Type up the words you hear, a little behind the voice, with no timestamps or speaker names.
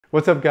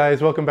What's up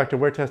guys, welcome back to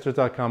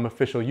WearTesters.com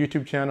official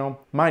YouTube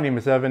channel. My name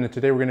is Evan and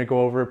today we're going to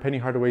go over Penny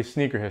Hardaway's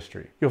sneaker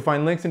history. You'll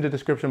find links in the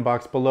description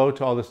box below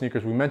to all the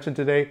sneakers we mentioned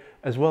today,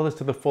 as well as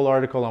to the full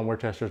article on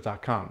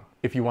WearTesters.com.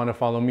 If you want to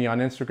follow me on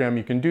Instagram,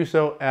 you can do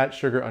so at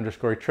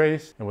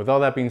sugar_trace. And with all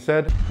that being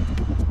said,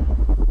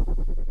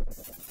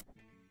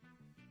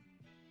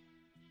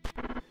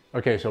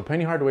 okay, so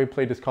Penny Hardaway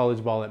played his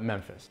college ball at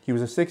Memphis. He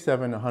was a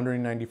 6'7",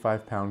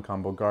 195-pound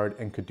combo guard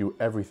and could do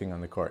everything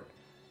on the court.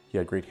 He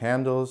had great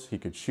handles, he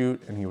could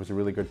shoot, and he was a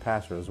really good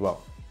passer as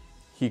well.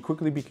 He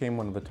quickly became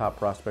one of the top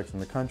prospects in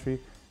the country,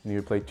 and he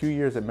would play 2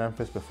 years at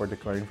Memphis before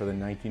declaring for the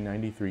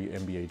 1993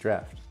 NBA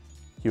draft.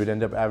 He would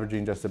end up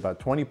averaging just about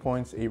 20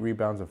 points, 8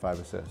 rebounds, and 5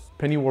 assists.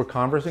 Penny wore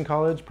Converse in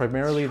college,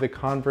 primarily the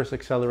Converse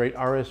Accelerate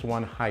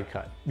RS1 High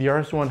Cut. The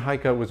RS1 High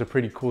Cut was a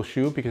pretty cool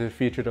shoe because it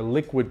featured a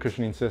liquid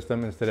cushioning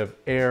system instead of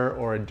air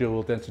or a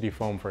dual density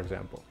foam, for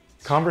example.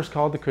 Converse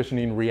called the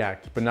cushioning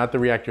React, but not the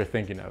React you're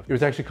thinking of. It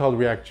was actually called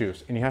React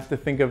Juice, and you have to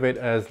think of it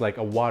as like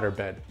a water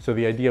bed. So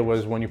the idea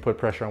was when you put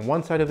pressure on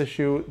one side of the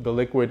shoe, the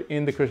liquid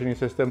in the cushioning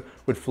system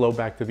would flow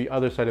back to the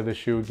other side of the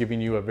shoe, giving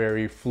you a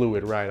very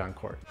fluid ride on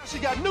court. She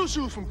got new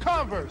shoes from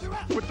Converse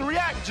with the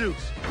React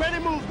Juice.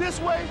 Penny moves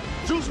this way,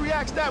 Juice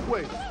reacts that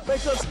way.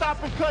 Makes her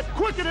stop and cut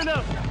quicker than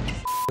ever.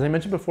 As I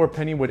mentioned before,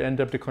 Penny would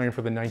end up declaring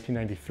for the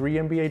 1993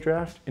 NBA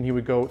draft, and he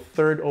would go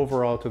 3rd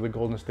overall to the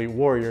Golden State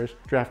Warriors,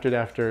 drafted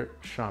after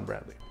Sean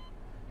Bradley.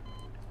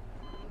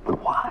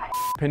 Why?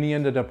 Penny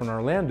ended up in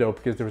Orlando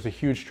because there was a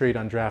huge trade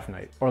on draft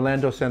night.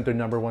 Orlando sent their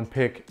 #1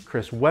 pick,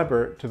 Chris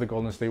Webber, to the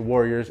Golden State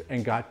Warriors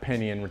and got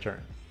Penny in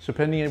return. So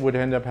Penny would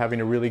end up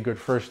having a really good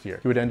first year.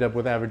 He would end up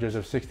with averages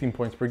of 16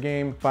 points per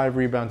game, 5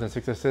 rebounds and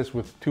 6 assists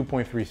with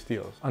 2.3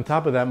 steals. On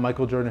top of that,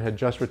 Michael Jordan had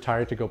just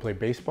retired to go play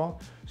baseball,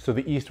 so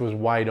the East was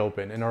wide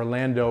open, and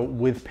Orlando,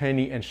 with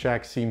Penny and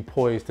Shaq, seemed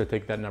poised to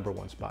take that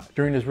 #1 spot.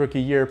 During his rookie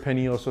year,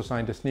 Penny also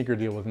signed a sneaker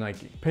deal with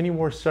Nike. Penny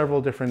wore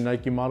several different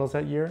Nike models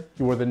that year.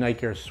 He wore the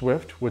Nike Air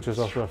Swift, which was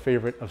also a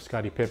favorite of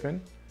Scottie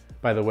Pippen.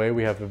 By the way,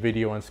 we have a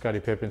video on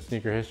Scottie Pippen's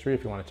sneaker history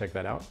if you want to check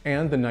that out.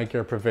 And the Nike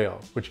Air Prevail,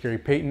 which Gary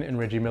Payton and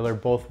Reggie Miller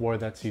both wore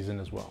that season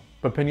as well.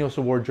 But Penny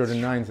also wore Jordan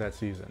 9s that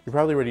season. You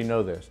probably already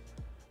know this,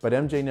 but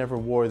MJ never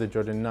wore the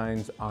Jordan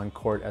 9s on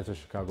court as a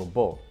Chicago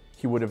Bull.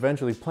 He would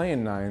eventually play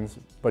in 9s,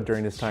 but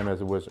during his time as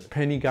a Wizard.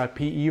 Penny got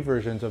PE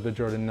versions of the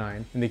Jordan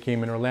 9, and they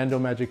came in Orlando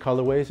Magic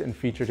colorways and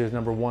featured his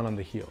 #1 on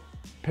the heel.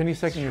 Penny's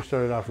second year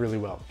started off really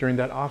well. During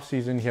that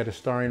offseason, he had a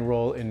starring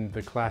role in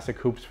the classic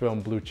Hoops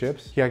film Blue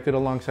Chips. He acted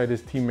alongside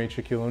his teammate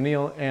Shaquille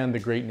O'Neal and the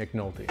great Nick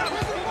Nolte.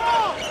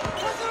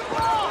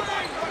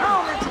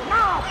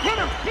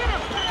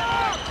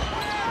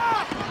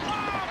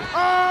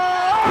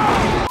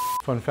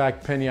 Fun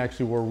fact, Penny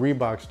actually wore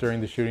Reeboks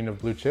during the shooting of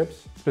Blue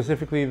Chips,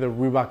 specifically the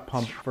Reebok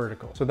Pump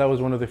Vertical. So that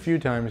was one of the few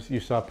times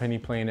you saw Penny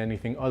playing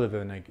anything other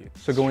than Nike.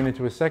 So going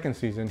into his second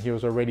season, he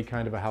was already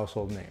kind of a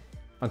household name.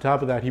 On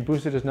top of that, he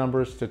boosted his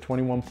numbers to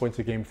 21 points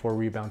a game, 4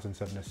 rebounds, and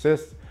 7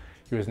 assists.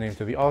 He was named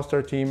to the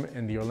All-Star team,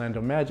 and the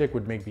Orlando Magic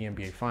would make the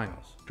NBA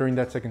Finals. During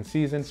that second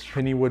season,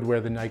 Penny would wear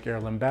the Nike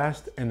Air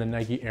Lambast and the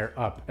Nike Air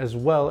Up, as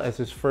well as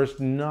his first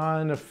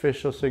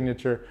non-official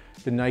signature,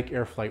 the Nike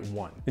Air Flight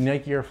 1. The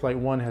Nike Air Flight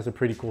 1 has a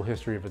pretty cool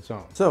history of its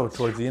own. So,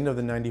 towards the end of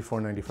the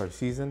 94-95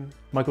 season,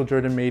 Michael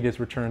Jordan made his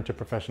return to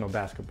professional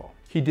basketball.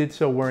 He did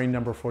so wearing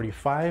number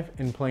 45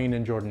 and playing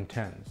in Jordan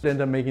 10s. He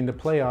ended up making the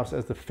playoffs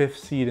as the 5th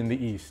seed in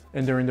the East.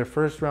 And during their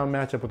first round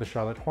matchup with the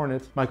Charlotte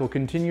Hornets, Michael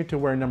continued to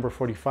wear number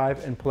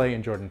 45 and play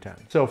in Jordan 10.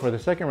 So for the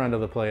second round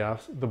of the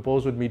playoffs, the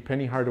Bulls would meet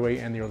Penny Hardaway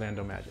and the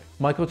Orlando Magic.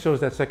 Michael chose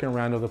that second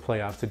round of the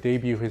playoffs to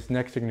debut his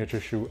next signature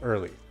shoe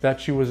early. That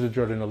shoe was the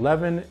Jordan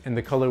 11, and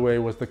the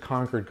colorway was the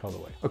Concord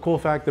colorway. A cool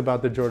fact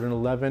about the Jordan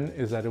 11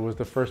 is that it was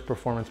the first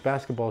performance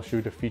basketball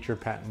shoe to feature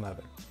patent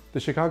leather. The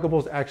Chicago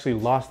Bulls actually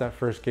lost that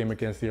first game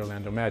against the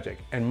Orlando Magic,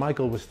 and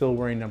Michael was still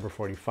wearing number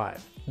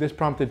 45. This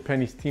prompted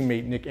Penny's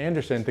teammate Nick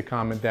Anderson to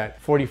comment that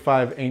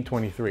 45 ain't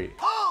 23.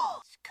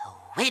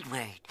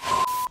 Squidward.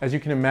 As you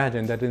can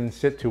imagine, that didn't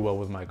sit too well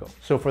with Michael.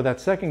 So for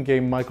that second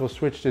game, Michael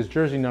switched his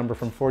jersey number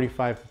from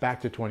 45 back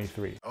to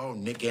 23. Oh,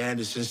 Nick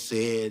Anderson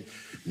said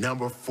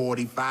number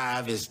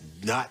 45 is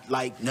not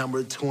like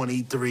number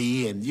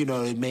 23, and you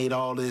know, it made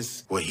all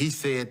this. Well, he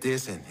said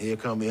this, and here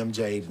come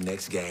MJ the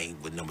next game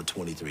with number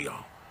 23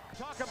 on.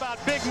 Talk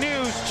about big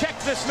news, check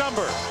this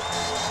number.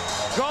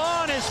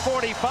 Gone is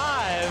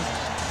 45,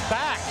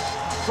 back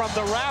from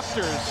the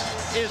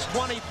rafters is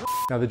 23.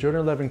 Now the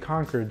Jordan 11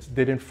 Concords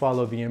didn't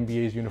follow the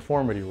NBA's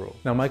uniformity rule.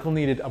 Now Michael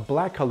needed a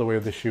black colorway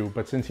of the shoe,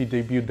 but since he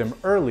debuted them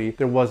early,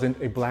 there wasn't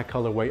a black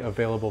colorway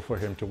available for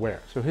him to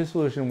wear. So his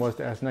solution was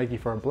to ask Nike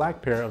for a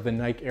black pair of the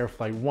Nike Air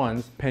Flight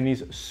 1s,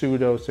 Penny's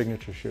pseudo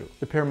signature shoe.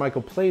 The pair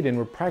Michael played in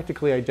were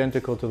practically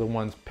identical to the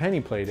ones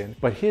Penny played in,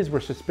 but his were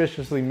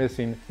suspiciously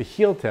missing the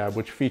heel tab,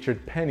 which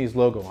featured Penny's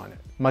logo on it.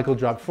 Michael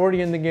dropped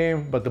 40 in the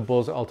game, but the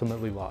Bulls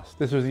ultimately lost.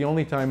 This was the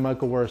only time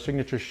Michael wore a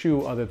signature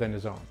shoe other than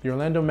his own. The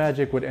Orlando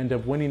Magic would end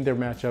up winning their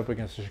matchup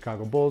against the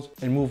Chicago Bulls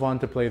and move on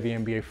to play the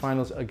NBA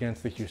Finals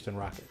against the Houston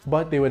Rockets.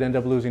 But they would end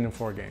up losing in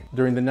 4 games.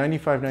 During the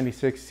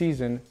 95-96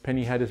 season,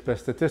 Penny had his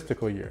best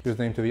statistical year. He was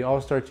named to the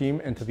All-Star team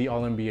and to the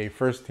All-NBA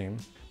first team.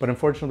 But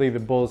unfortunately, the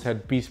Bulls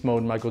had beast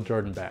mode Michael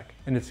Jordan back,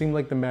 and it seemed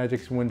like the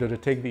Magic's window to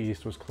take the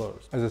East was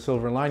closed. As a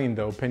silver lining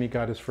though, Penny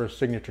got his first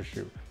signature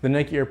shoe. The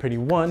Nike Air Penny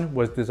 1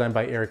 was designed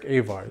by Eric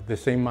Avar, the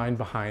same mind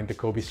behind the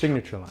Kobe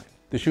signature line.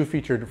 The shoe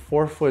featured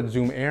 4-foot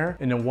Zoom Air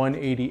and a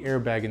 180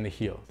 airbag in the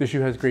heel. The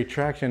shoe has great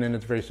traction and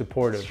it's very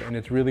supportive, and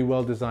it's really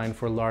well designed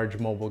for large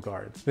mobile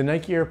guards. The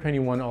Nike Air Penny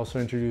 1 also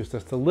introduced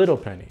us to Little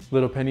Penny.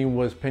 Little Penny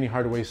was Penny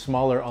Hardaway's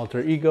smaller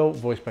alter ego,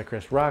 voiced by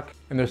Chris Rock,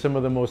 and they're some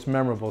of the most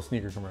memorable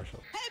sneaker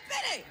commercials. Hey,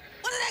 Penny!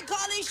 What do they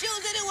call these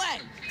shoes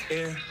anyway?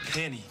 Air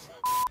Penny.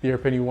 The Air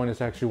Penny 1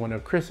 is actually one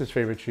of Chris's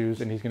favorite shoes,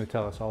 and he's going to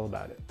tell us all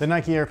about it. The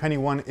Nike Air Penny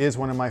 1 is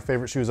one of my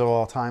favorite shoes of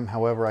all time.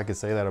 However, I could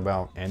say that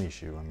about any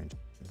shoe. I mean,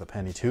 the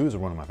Penny 2s are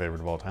one of my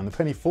favorite of all time. The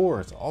Penny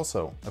 4 is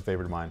also a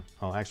favorite of mine.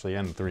 Well, actually,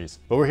 and the 3s.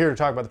 But we're here to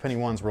talk about the Penny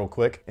 1s real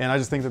quick. And I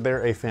just think that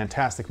they're a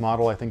fantastic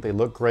model. I think they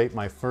look great.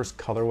 My first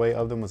colorway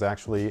of them was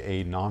actually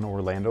a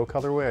non-Orlando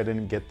colorway. I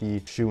didn't get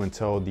the shoe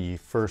until the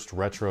first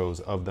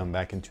retros of them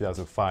back in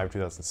 2005,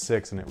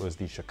 2006. And it was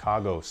the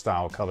Chicago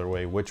style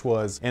colorway, which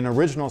was an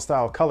original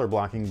style color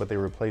blocking, but they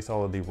replaced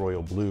all of the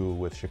royal blue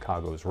with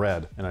Chicago's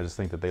red. And I just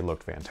think that they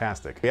looked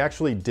fantastic. We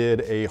actually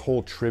did a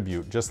whole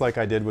tribute, just like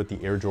I did with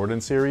the Air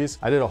Jordan series.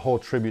 I did a whole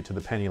tribute to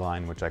the Penny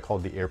line, which I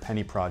called the Air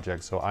Penny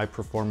Project. So I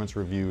performance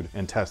reviewed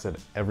and tested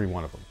every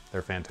one of them.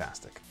 They're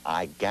fantastic.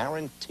 I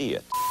guarantee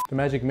it. The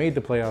Magic made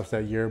the playoffs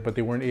that year, but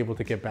they weren't able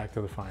to get back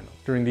to the finals.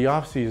 During the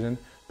offseason,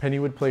 Penny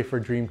would play for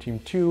Dream Team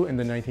 2 in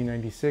the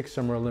 1996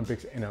 Summer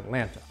Olympics in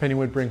Atlanta. Penny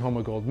would bring home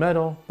a gold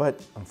medal,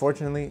 but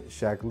unfortunately,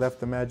 Shaq left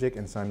the Magic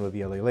and signed with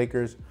the LA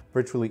Lakers,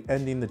 virtually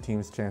ending the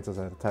team's chances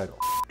at the title.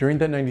 During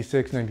that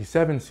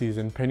 96-97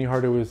 season, Penny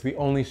Hardaway was the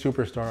only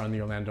superstar on the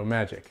Orlando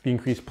Magic. The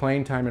increased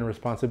playing time and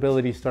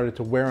responsibility started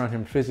to wear on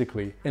him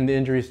physically, and the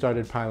injuries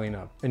started piling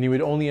up, and he would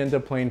only end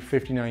up playing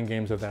 59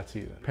 games of that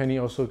season. Penny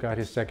also got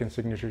his second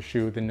signature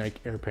shoe, the Nike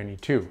Air Penny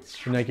 2.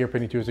 The Nike Air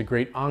Penny 2 is a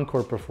great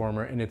encore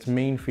performer, and its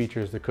main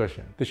feature is the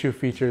cushion. The shoe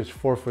features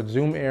 4-foot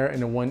Zoom Air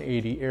and a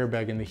 180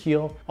 airbag in the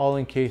heel, all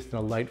encased in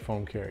a light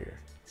foam carrier.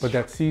 But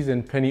that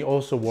season, Penny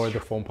also wore the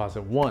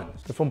Foamposite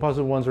 1s. The Foamposite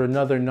 1s were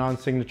another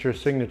non-signature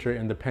signature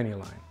in the Penny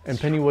line. And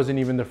Penny wasn't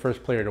even the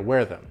first player to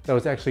wear them. That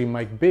was actually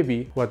Mike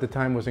Bibby, who at the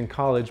time was in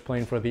college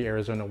playing for the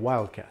Arizona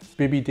Wildcats.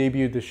 Bibby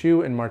debuted the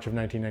shoe in March of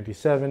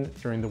 1997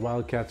 during the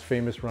Wildcats'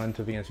 famous run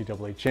to the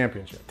NCAA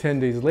championship. 10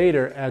 days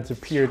later, ads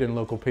appeared in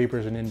local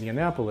papers in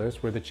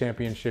Indianapolis where the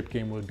championship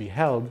game would be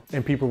held,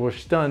 and people were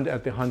stunned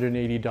at the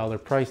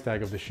 $180 price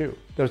tag of the shoe.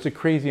 That was a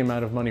crazy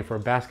amount of money for a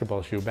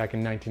basketball shoe back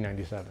in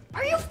 1997.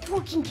 Are you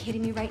fucking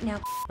kidding me right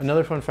now?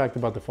 Another fun fact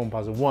about the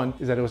Foamposite 1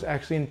 is that it was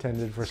actually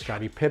intended for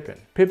Scottie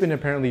Pippen. Pippen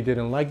apparently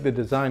didn't like the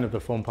design of the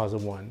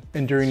Foamposite 1,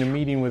 and during a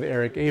meeting with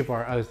Eric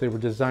Avar as they were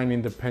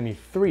designing the Penny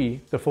 3,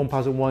 the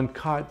Foamposite 1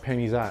 caught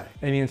Penny's eye,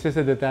 and he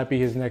insisted that that be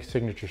his next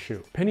signature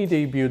shoe. Penny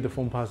debuted the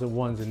Foamposite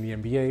 1s in the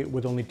NBA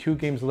with only 2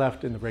 games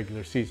left in the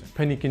regular season.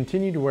 Penny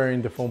continued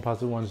wearing the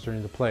Foamposite 1s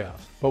during the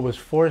playoffs, but was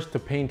forced to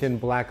paint in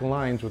black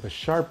lines with a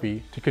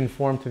Sharpie to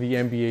conform to the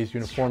NBA's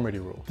uniformity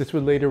rule. This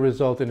would later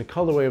result in a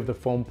colorway of the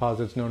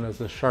Foamposites known as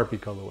the Sharpie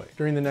colorway.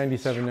 During the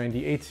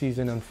 97-98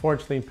 season,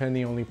 unfortunately,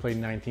 Penny only played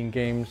 19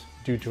 games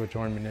due to a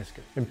torn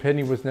meniscus, and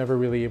Penny was never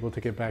really able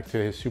to get back to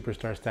his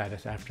superstar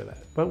status after that.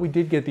 But we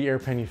did get the Air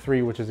Penny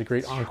 3, which is a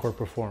great encore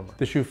performer.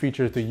 The shoe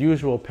features the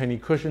usual Penny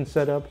cushion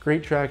setup,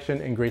 great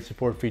traction, and great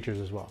support features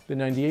as well. The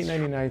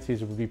 98-99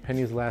 season would be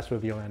Penny's last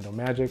with the Orlando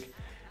Magic,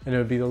 and it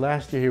would be the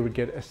last year he would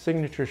get a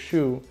signature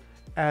shoe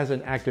as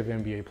an active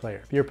NBA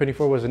player. The Air Penny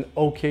 4 was an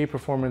okay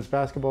performance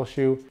basketball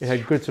shoe. It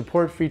had good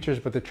support features,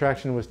 but the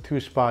traction was too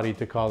spotty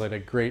to call it a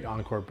great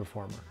encore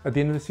performer. At the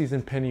end of the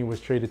season, Penny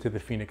was traded to the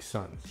Phoenix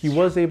Suns. He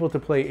was able to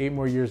play 8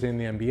 more years in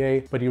the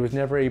NBA, but he was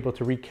never able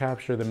to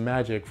recapture the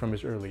magic from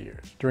his early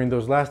years. During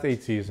those last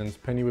 8 seasons,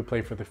 Penny would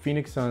play for the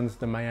Phoenix Suns,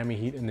 the Miami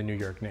Heat, and the New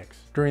York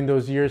Knicks. During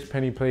those years,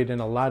 Penny played in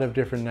a lot of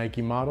different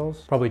Nike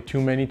models, probably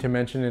too many to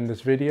mention in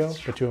this video,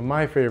 but 2 of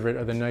my favorite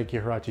are the Nike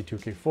Huarache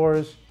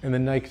 2K4s and the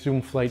Nike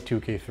Zoom Flight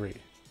 2K3.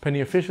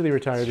 Penny officially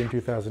retired in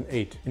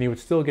 2008, and he would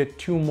still get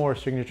 2 more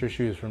signature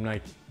shoes from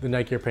Nike, the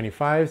Nike Air Penny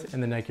 5s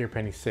and the Nike Air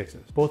Penny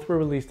 6s. Both were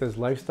released as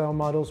lifestyle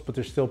models, but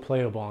they're still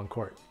playable on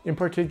court. In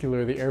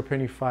particular, the Air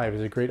Penny 5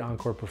 is a great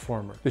encore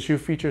performer. The shoe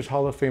features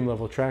Hall of Fame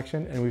level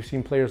traction, and we've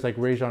seen players like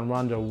Rajon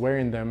Rondo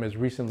wearing them as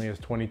recently as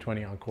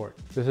 2020 on court.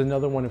 This is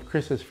another one of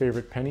Chris's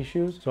favorite Penny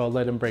shoes, so I'll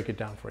let him break it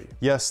down for you.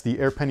 Yes, the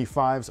Air Penny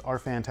 5s are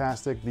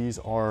fantastic. These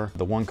are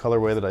the one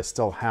colorway that I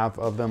still have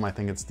of them. I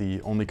think it's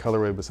the only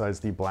colorway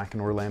besides the black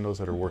and Orlandos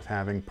that are worth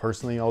having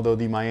personally, although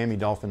the Miami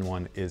Dolphin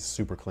one is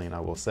super clean, I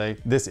will say.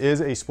 This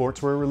is a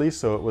sportswear release,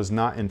 so it was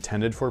not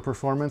intended for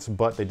performance,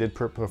 but they did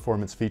put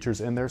performance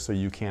features in there so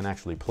you can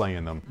actually play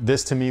in them.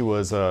 This to me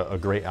was a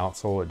great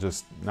outsole. It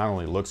just not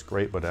only looks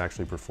great, but it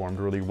actually performed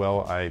really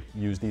well. I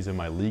used these in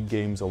my league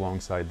games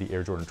alongside the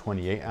Air Jordan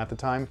 28 at the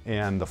time,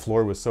 and the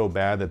floor was so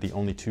bad that the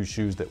only two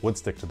shoes that would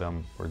stick to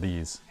them were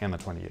these and the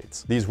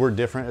 28s. These were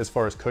different as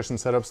far as cushion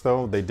setups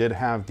though. They did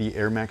have the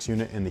Air Max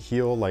unit in the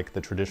heel like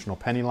the traditional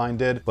Penny line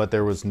did, but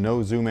there was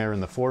no Zoom Air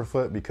in the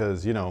forefoot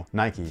because, you know,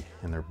 Nike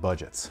and their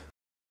budgets.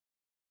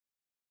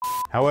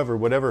 However,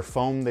 whatever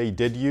foam they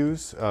did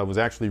use was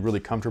actually really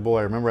comfortable.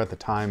 I remember at the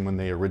time when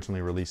they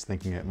originally released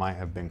thinking it might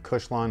have been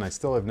Cushlon. I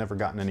still have never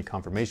gotten any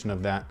confirmation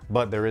of that,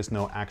 but there is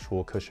no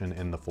actual cushion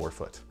in the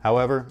forefoot.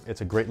 However,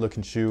 it's a great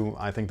looking shoe.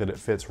 I think that it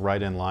fits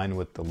right in line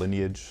with the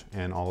lineage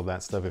and all of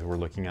that stuff if we're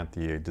looking at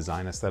the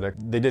design aesthetic.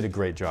 They did a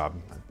great job.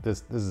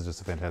 This is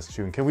just a fantastic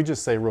shoe. And can we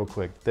just say real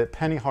quick that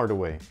Penny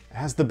Hardaway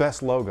has the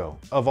best logo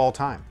of all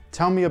time?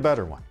 Tell me a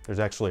better one. There's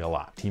actually a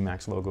lot.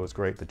 T-Max logo is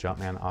great. The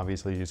Jumpman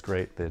obviously is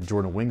great. The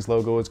Jordan Wings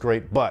logo is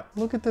great, but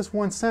look at this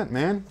 1 cent,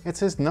 man. It's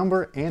his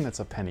number and it's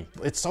a penny.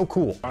 It's so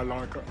cool. I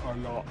like it a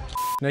lot.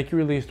 Nike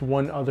released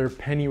one other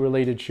penny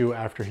related shoe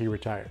after he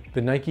retired.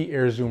 The Nike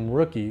Air Zoom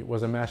Rookie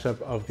was a mashup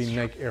of the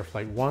Nike Air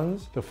Flight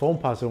 1s, the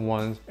Foamposite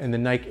 1s, and the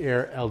Nike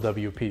Air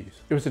LWPs.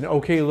 It was an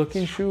okay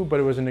looking shoe, but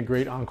it wasn't a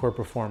great encore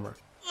performer.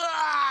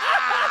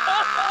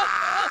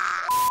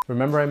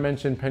 Remember I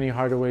mentioned Penny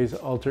Hardaway's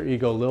alter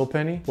ego Lil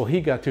Penny? Well,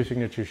 he got two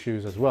signature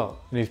shoes as well,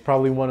 and he's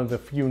probably one of the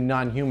few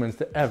non-humans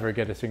to ever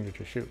get a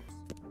signature shoe.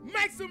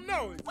 Make some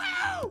noise.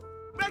 Woo!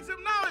 Make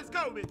some noise,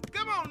 Kobe.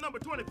 Come on, number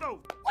 24.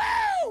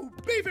 Woo!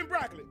 Beef and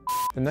broccoli.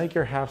 The Nike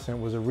Air Half Cent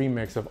was a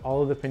remix of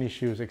all of the Penny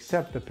shoes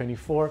except the Penny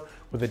 4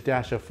 with a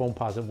dash of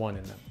Foamposite 1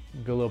 in them.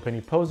 The Lil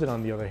Penny Posit,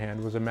 on the other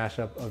hand, was a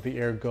mashup of the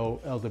Air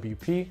Go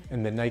LWP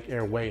and the Nike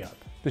Air Way Up.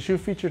 The shoe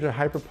featured a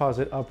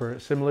hyperposit upper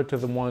similar to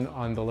the one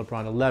on the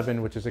LeBron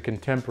 11, which is a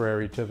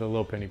contemporary to the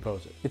Lil Penny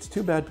Posit. It's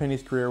too bad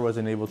Penny's career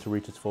wasn't able to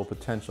reach its full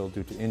potential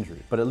due to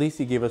injury, but at least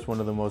he gave us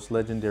one of the most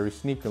legendary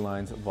sneaker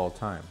lines of all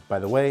time. By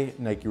the way,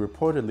 Nike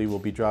reportedly will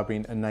be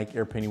dropping a Nike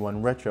Air Penny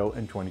 1 Retro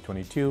in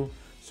 2022,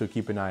 so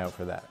keep an eye out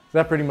for that.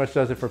 That pretty much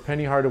does it for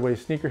Penny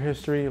Hardaway's sneaker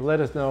history. Let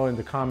us know in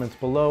the comments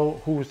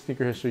below whose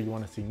sneaker history you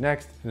want to see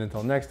next. And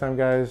until next time,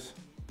 guys,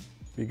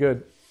 be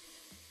good.